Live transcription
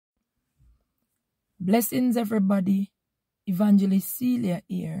Blessings, everybody. Evangelist Celia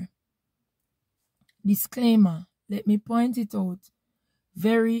here. Disclaimer, let me point it out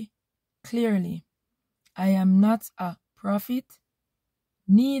very clearly. I am not a prophet,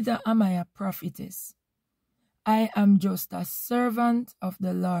 neither am I a prophetess. I am just a servant of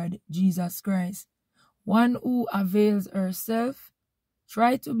the Lord Jesus Christ, one who avails herself,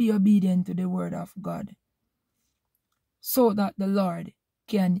 try to be obedient to the word of God, so that the Lord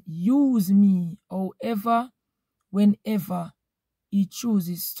can use me however, whenever he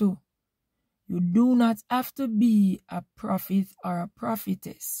chooses to. You do not have to be a prophet or a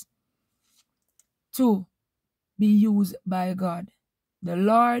prophetess to be used by God. The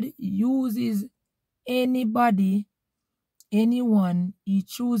Lord uses anybody, anyone he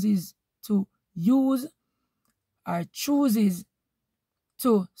chooses to use or chooses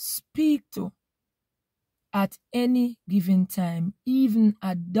to speak to at any given time. Even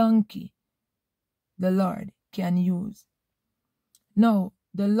a donkey the Lord can use. Now,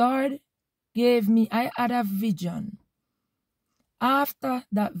 the Lord gave me, I had a vision. After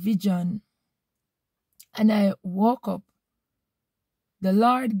that vision, and I woke up, the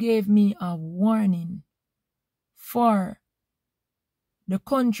Lord gave me a warning for the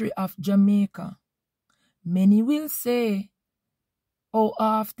country of Jamaica. Many will say, how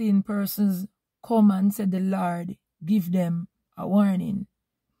often persons come and say the Lord give them a warning.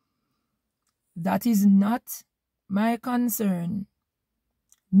 That is not my concern.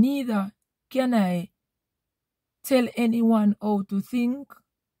 Neither can I tell anyone how to think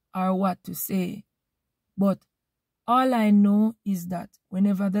or what to say. But all I know is that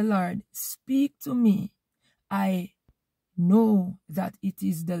whenever the Lord speaks to me, I know that it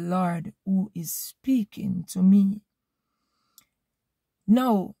is the Lord who is speaking to me.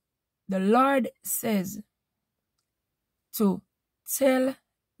 Now, the Lord says to tell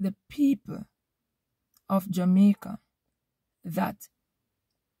the people of Jamaica that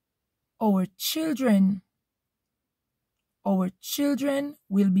our children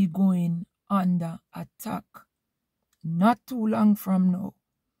will be going under attack not too long from now.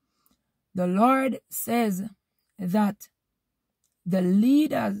 The Lord says that the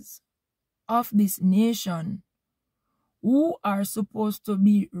leaders of this nation who are supposed to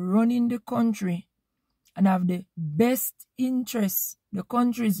be running the country and have the best interests, the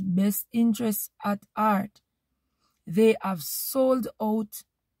country's best interests at heart, they have sold out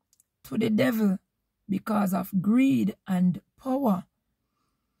to the devil because of greed and power.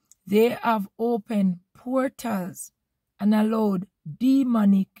 They have opened portals and allowed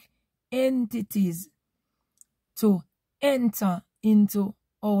demonic entities to enter into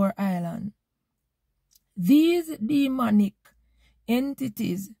our island. These demonic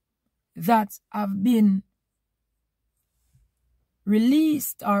entities that have been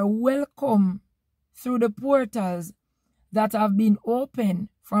released or welcomed through the portals that have been opened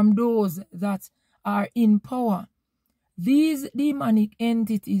from those that are in power. These demonic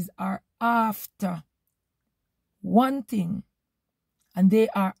entities are after one thing, and they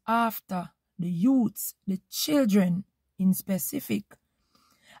are after the youths, the children in specific,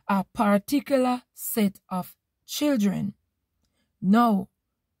 a particular set of children. Now,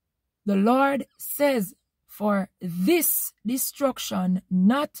 the Lord says for this destruction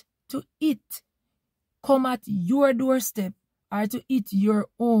not to come at your doorstep or to hit your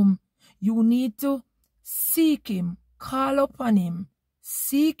home. You need to seek him, call upon him,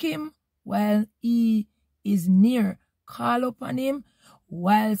 seek him while he is near, call upon him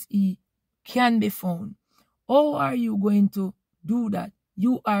whilst he can be found. How are you going to do that?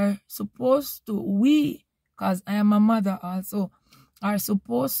 You are supposed to, because I am a mother also, are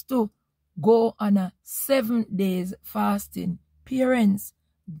supposed to go on a 7 days fasting. Parents,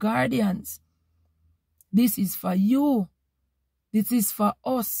 guardians, this is for you. This is for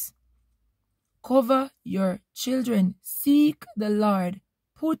us. Cover your children. Seek the Lord.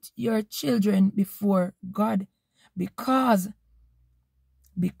 Put your children before God, because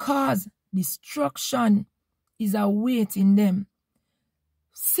destruction is awaiting them.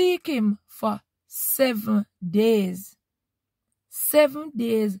 Seek him for 7 days. 7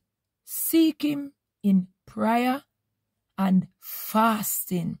 days. Seek him in prayer and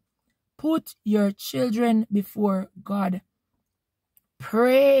fasting. Put your children before God.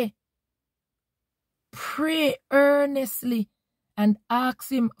 Pray. Pray earnestly and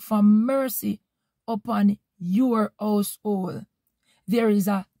ask him for mercy upon your household. There is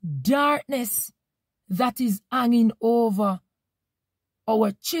a darkness that is hanging over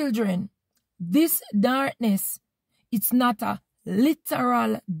our children. This darkness, it's not a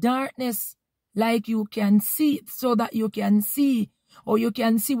literal darkness like you can see, so that you can see Or you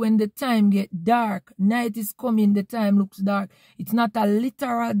can see when the time get dark, night is coming, the time looks dark. It's not a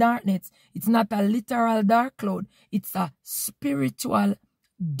literal darkness. It's not a literal dark cloud. It's a spiritual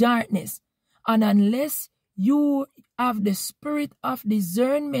darkness. And unless you have the spirit of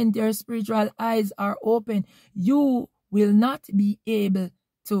discernment, your spiritual eyes are open, you will not be able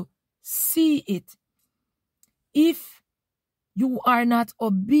to see it. If you are not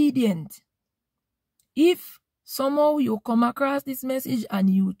obedient, if somehow you come across this message and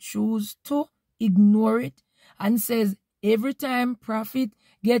you choose to ignore it and says every time prophet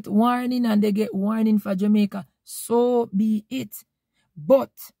get warning and they get warning for Jamaica, so be it.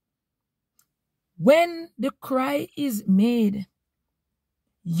 But when the cry is made,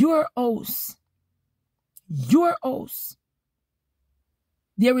 your house,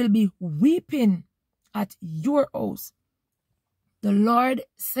 there will be weeping at your house. The Lord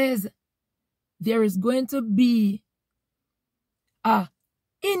says there is going to be a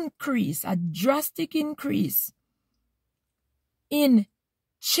increase, a drastic increase in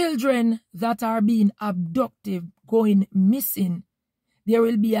children that are being abducted, going missing. There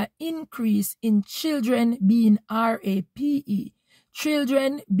will be an increase in children being RAPE,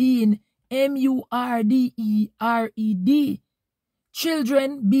 children being MURDERED,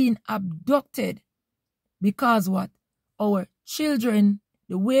 children being abducted. Because what? Our children,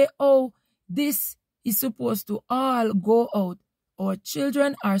 the way this is supposed to all go out, our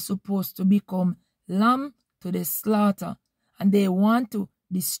children are supposed to become lamb to the slaughter, and they want to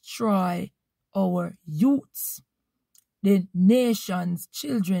destroy our youths, the nation's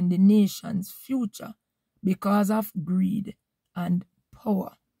children, the nation's future, because of greed and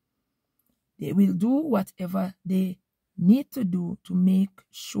power. They will do whatever they need to do to make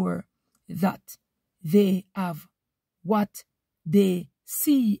sure that they have what they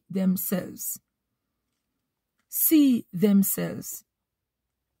see themselves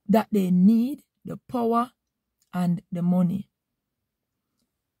that they need, the power and the money.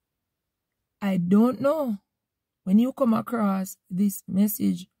 I don't know when you come across this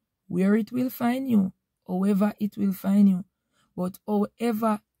message where it will find you, however it will find you, but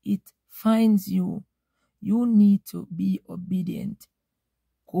however it finds you, you need to be obedient.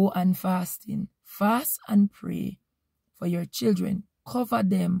 Go and fasting. Fast and pray for your children. Cover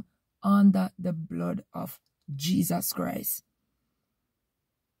them under the blood of Jesus Christ.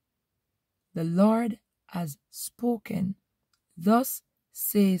 The Lord has spoken. Thus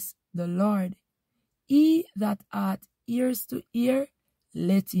says the Lord, he that hath ears to hear,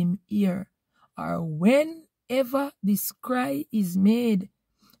 let him hear. Or whenever this cry is made,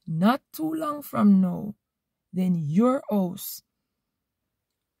 not too long from now, then your house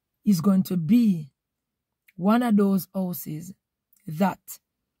is going to be one of those houses that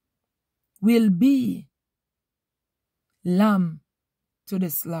will be lamb to the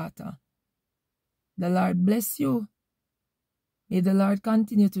slaughter. The Lord bless you. May the Lord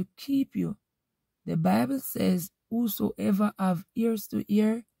continue to keep you. The Bible says, whosoever have ears to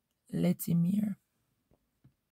hear, let him hear.